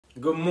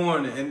Good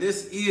morning, and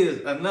this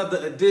is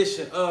another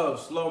edition of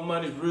Slow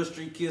Money's Real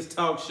Street Kids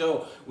Talk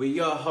Show with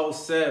your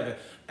host, Seven.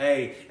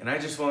 Hey, and I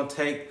just want to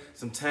take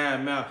some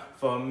time out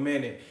for a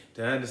minute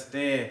to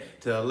understand,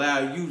 to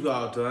allow you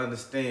all to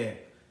understand,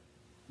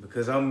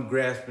 because I'm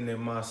grasping it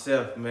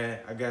myself, man.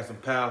 I got some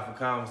powerful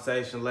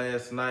conversation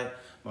last night.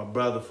 My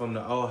brother from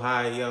the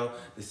Ohio,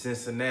 the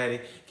Cincinnati,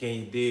 can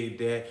you dig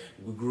that?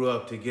 We grew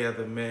up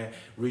together, man.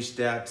 Reached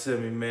out to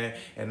me, man,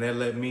 and they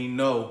let me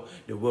know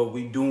that what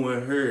we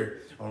doing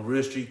here on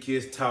Real Street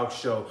Kids Talk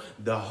Show,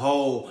 the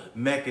whole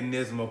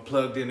mechanism of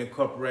Plugged In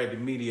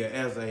Incorporated Media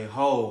as a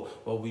whole,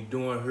 what we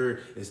doing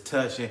here is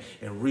touching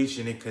and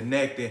reaching and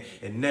connecting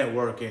and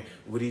networking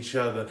with each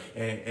other,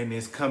 and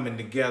it's coming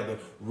together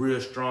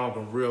real strong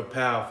and real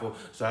powerful.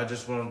 So I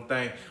just want to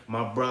thank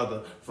my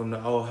brother from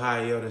the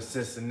Ohio to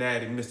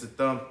Cincinnati, Mr.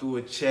 Thumb Through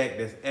a Check.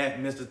 That's at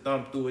Mr.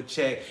 Thumb Through a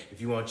Check. If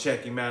you want to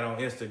check him out on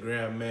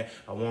Instagram, man,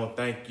 I want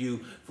to thank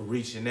you for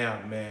reaching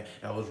out, man.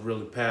 That was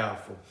really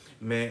powerful,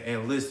 man.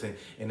 And listen,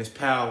 and there's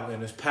power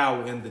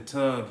in the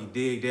tongue. You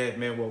dig that,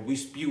 man? What we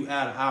spew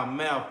out of our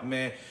mouth,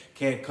 man,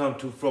 can't come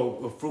to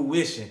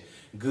fruition,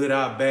 good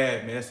or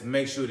bad, man. So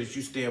make sure that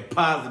you staying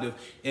positive,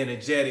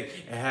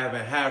 energetic, and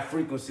having high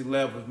frequency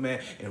levels,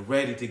 man, and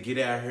ready to get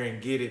out here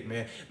and get it,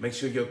 man. Make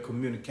sure your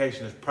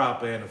communication is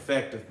proper and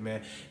effective,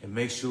 man, and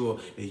make sure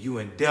that you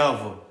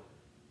endeavor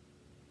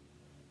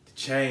to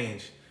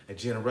change a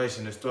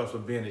generation that starts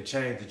with being the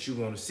change that you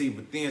want to see.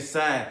 But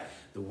inside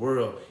the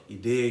world, you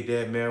dig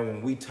that, man?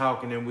 When we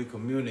talking and we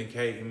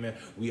communicating, man,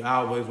 we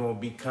always want to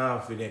be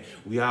confident.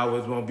 We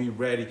always want to be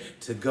ready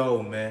to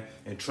go, man.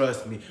 And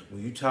trust me,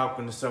 when you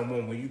talking to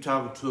someone, when you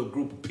talking to a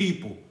group of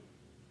people,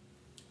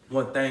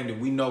 one thing that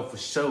we know for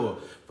sure,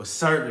 for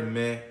certain,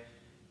 man,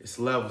 it's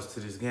levels to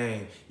this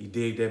game. You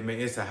dig that, man?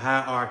 It's a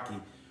hierarchy.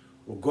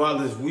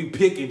 Regardless, we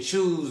pick and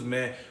choose,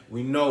 man.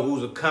 We know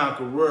who's a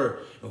conqueror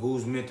and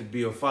who's meant to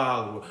be a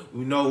follower.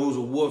 We know who's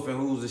a wolf and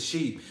who's a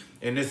sheep.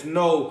 And it's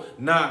no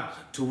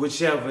not to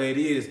whichever it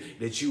is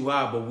that you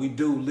are, but we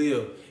do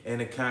live in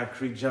a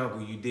concrete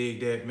jungle. You dig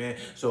that, man?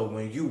 So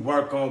when you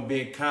work on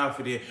being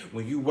confident,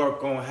 when you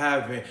work on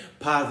having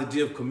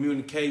positive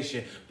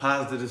communication,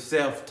 positive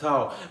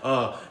self-talk,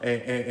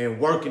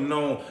 and working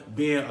on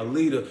being a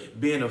leader,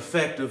 being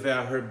effective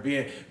out here,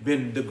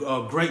 being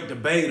a great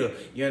debater,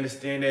 you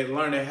understand that?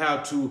 Learning how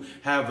to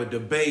have a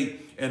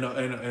debate and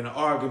an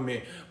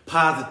argument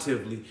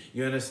positively,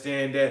 you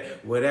understand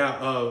that,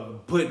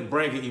 without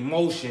bringing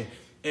emotion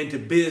into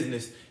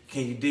business.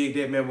 Can you dig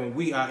that, man? When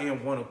we are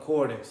in one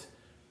accordance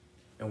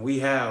and we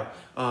have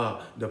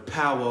the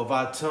power of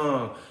our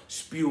tongue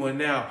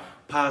spewing out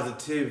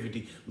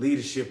positivity,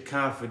 leadership,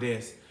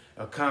 confidence,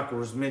 a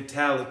conqueror's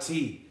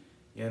mentality,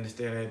 you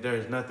understand that there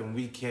is nothing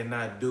we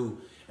cannot do.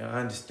 And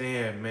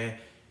understand, man,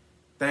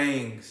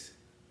 things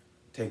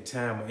take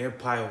time. An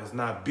empire was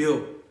not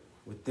built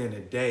within a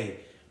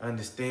day.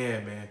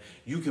 Understand, man,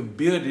 you can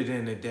build it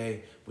in a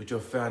day, but your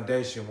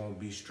foundation won't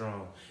be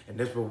strong. And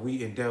that's what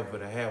we endeavor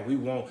to have. We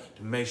want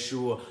to make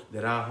sure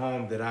that our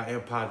home, that our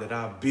empire, that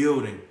our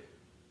building,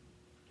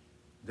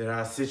 that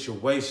our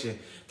situation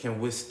can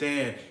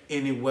withstand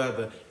any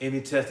weather, any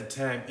test of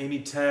time,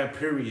 any time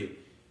period.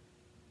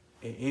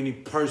 And any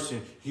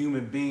person,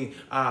 human being,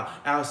 our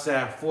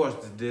outside force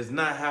that does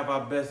not have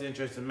our best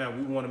interest in mind,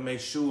 we want to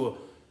make sure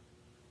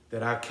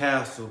that our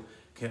castle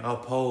can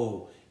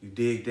uphold. You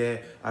dig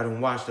that? I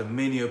done watched a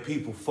many of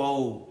people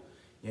fold.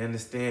 You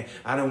understand?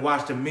 I done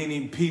watched a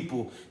many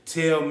people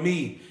tell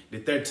me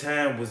that their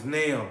time was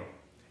now,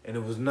 and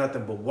it was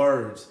nothing but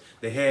words.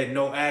 They had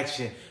no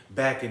action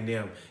backing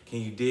them.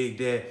 Can you dig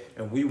that?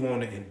 And we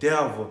want to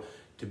endeavor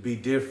to be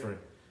different.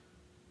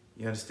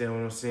 You understand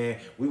what I'm saying?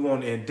 We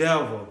want to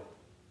endeavor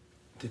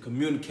to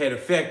communicate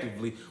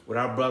effectively with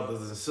our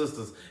brothers and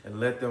sisters and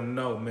let them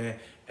know, man,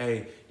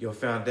 hey, your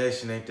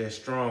foundation ain't that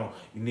strong.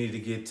 You need to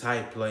get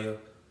tight, player.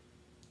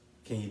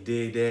 Can you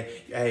dig that?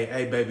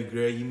 Hey, baby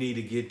girl, you need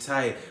to get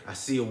tight. I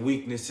see a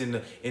weakness in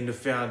the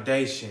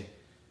foundation.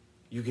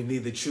 You can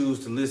either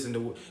choose to listen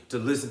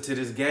to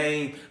this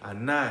game or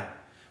not.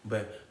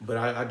 But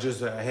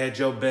I had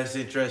your best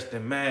interest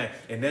in mind,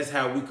 and that's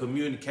how we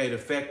communicate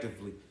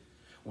effectively.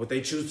 What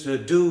they choose to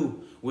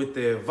do with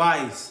the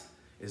advice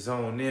is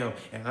on them.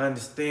 And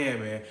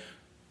understand, man,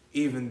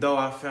 even though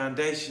our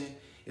foundation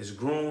is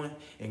growing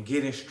and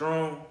getting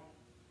strong,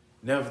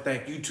 never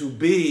think you too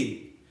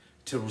big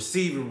to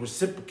receive and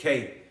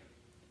reciprocate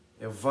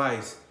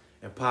advice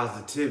and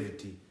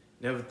positivity.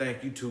 Never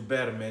think you too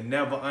better, man.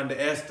 Never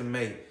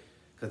underestimate,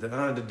 because the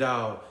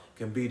underdog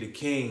can be the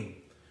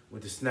king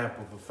with the snap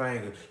of a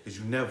finger, because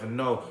you never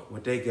know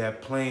what they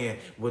got planned,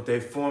 what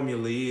their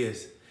formula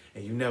is,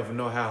 and you never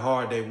know how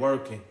hard they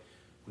working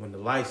when the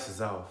lights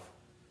is off.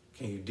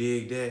 Can you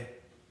dig that?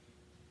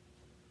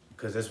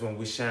 Because that's when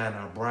we shine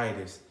our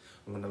brightest.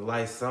 When the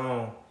lights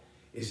on,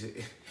 it's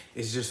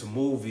just a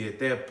movie at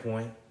that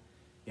point.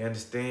 You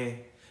understand?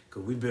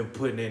 Because we've been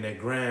putting in that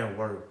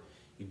groundwork.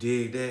 You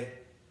dig that?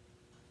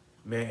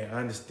 Man,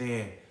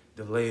 understand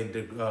delayed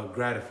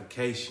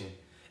gratification.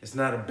 It's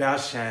not about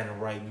shining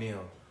right now.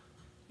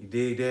 You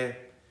dig that?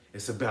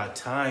 It's about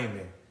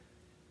timing.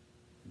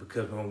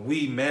 Because when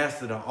we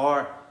master the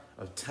art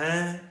of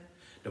time,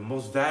 the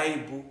most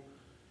valuable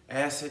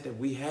asset that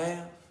we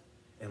have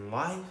in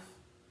life,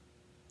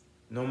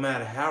 no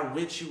matter how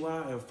rich you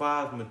are as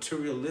far as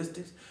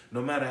materialistics,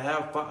 no matter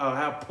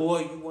how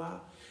poor you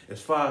are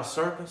as far as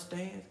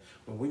circumstance,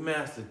 when we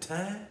master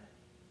time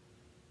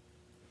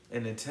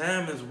and the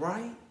time is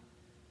right,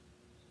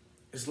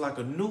 it's like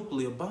a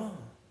nuclear bomb.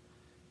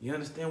 You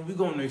understand? We're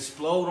going to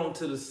explode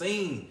onto the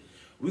scene.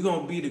 We're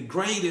going to be the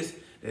greatest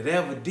that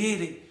ever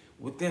did it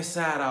within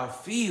inside our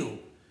field.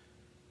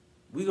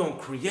 We're going to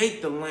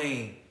create the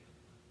lane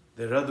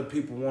that other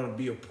people want to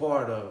be a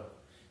part of.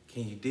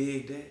 Can you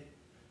dig that?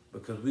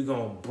 Because we're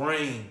going to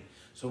bring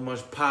so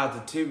much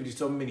positivity,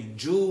 so many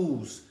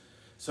jewels,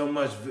 so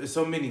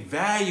many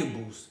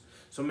valuables,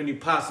 so many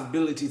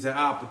possibilities and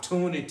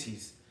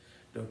opportunities.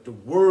 The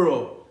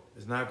world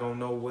is not going to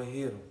know what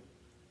hit them.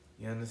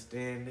 You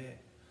understand that?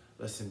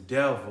 Let's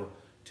endeavor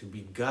to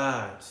be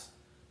gods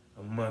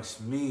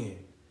amongst men.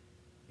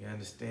 You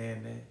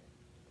understand that?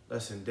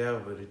 Let's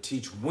endeavor to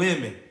teach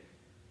women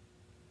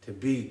to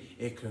be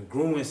in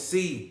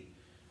congruency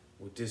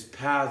with this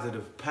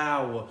positive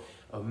power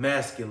of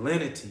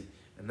masculinity.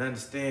 And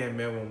understand,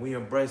 man, when we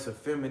embrace a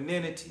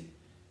femininity,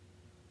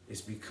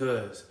 it's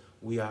because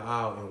we are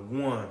all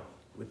in one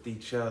with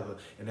each other.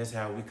 And that's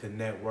how we can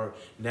network,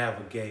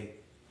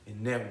 navigate,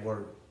 and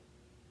network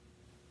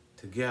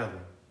together.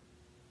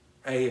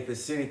 Hey, if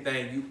it's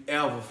anything you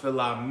ever feel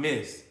I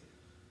missed,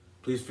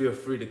 please feel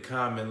free to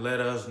comment, let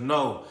us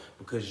know,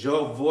 because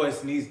your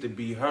voice needs to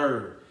be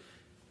heard.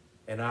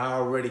 And I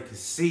already can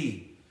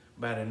see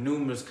by the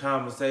numerous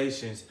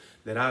conversations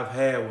that I've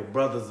had with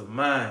brothers of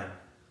mine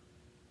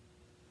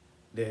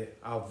that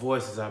our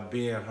voices are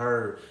being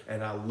heard,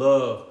 and I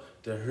love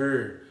to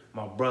hear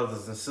my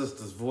brothers and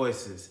sisters'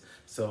 voices.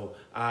 So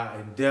I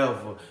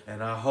endeavor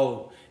and I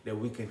hope that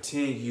we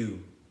continue.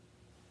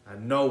 I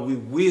know we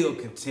will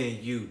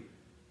continue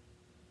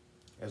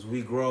as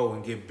we grow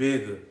and get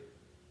bigger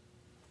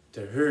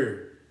to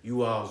hear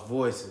you all's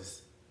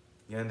voices.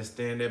 You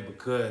understand that?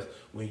 Because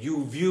when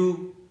you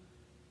view,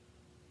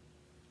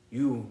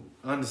 you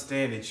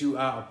understand that you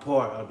are a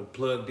part of the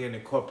Plugged In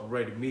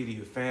Incorporated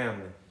Media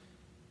family.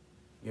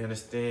 You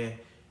understand?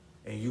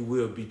 And you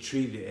will be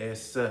treated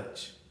as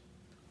such.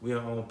 We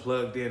are on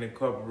Plugged In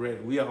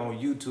Incorporated. We are on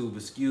YouTube,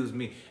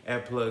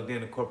 at Plugged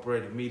In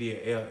Incorporated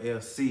Media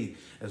LLC,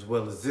 as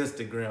well as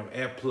Instagram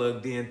at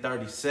Plugged In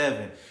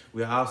 37.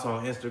 We are also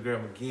on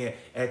Instagram again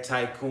at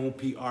Tycoon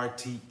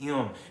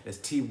PRTM. That's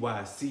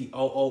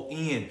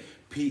TYCOON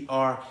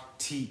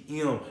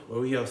PRTM, where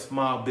we help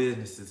small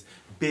businesses,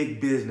 big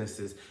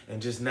businesses,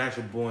 and just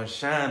natural born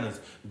shiners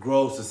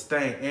grow,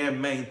 sustain,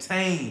 and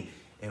maintain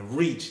and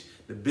reach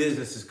the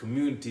businesses,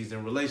 communities,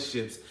 and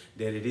relationships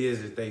that it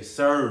is that they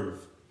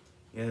serve.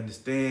 You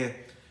understand?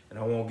 And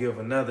I want to give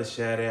another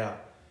shout out,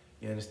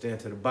 you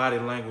understand, to the Body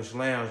Language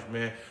Lounge,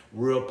 man.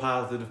 Real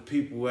positive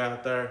people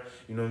out there,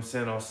 you know what I'm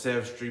saying, on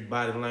 7th Street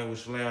Body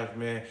Language Lounge,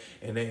 man.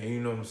 And they, you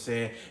know what I'm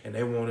saying, and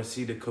they want to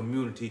see the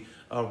community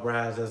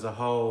uprise as a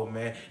whole,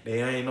 man.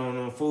 They ain't on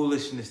no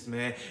foolishness,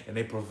 man. And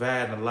they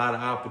providing a lot of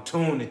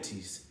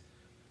opportunities.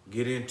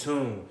 Get in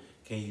tune.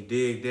 Can you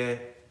dig that?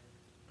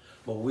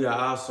 But we are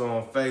also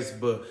on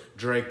Facebook,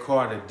 Dre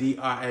Carter,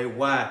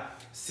 DRAYCARTER.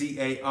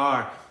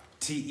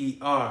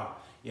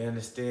 You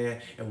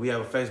understand? And we have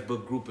a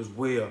Facebook group as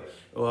well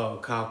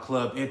called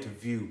Club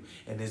Interview.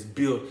 And it's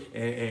built,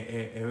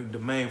 and the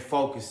main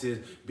focus is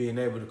being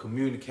able to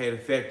communicate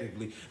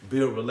effectively,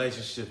 build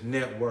relationships,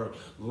 network,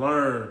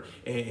 learn,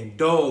 and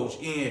indulge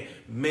in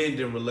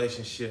mending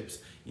relationships.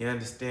 You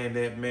understand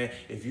that, man?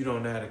 If you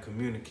don't know how to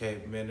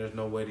communicate, man, there's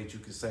no way that you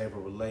can save a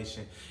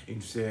relation, you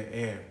know,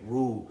 and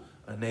rule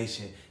a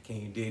nation. Can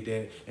you dig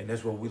that? And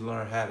that's what we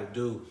learn how to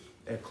do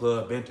at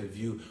Club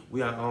Interview.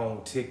 We are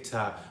on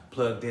TikTok,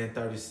 Plugged In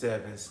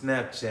 37,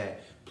 Snapchat,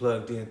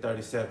 Plugged In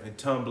 37,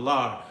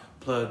 Tumblr,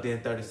 Plugged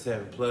In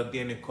 37, Plugged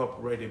In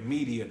Incorporated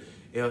Media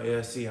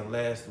LLC, and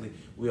lastly,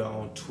 we are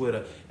on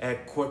Twitter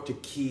at Quarter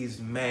Keys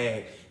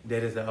Mag.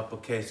 That is the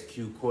uppercase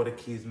Q, Quarter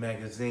Keys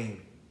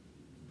Magazine.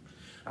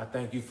 I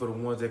thank you for the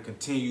ones that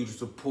continue to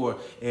support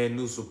and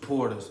new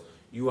supporters.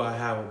 You all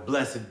have a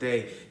blessed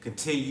day.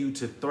 Continue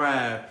to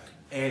thrive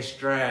and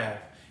strive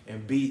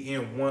and be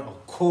in one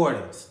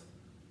accordance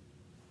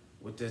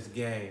with this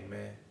game,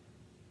 man.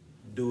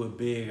 Do it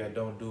big or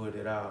don't do it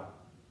at all.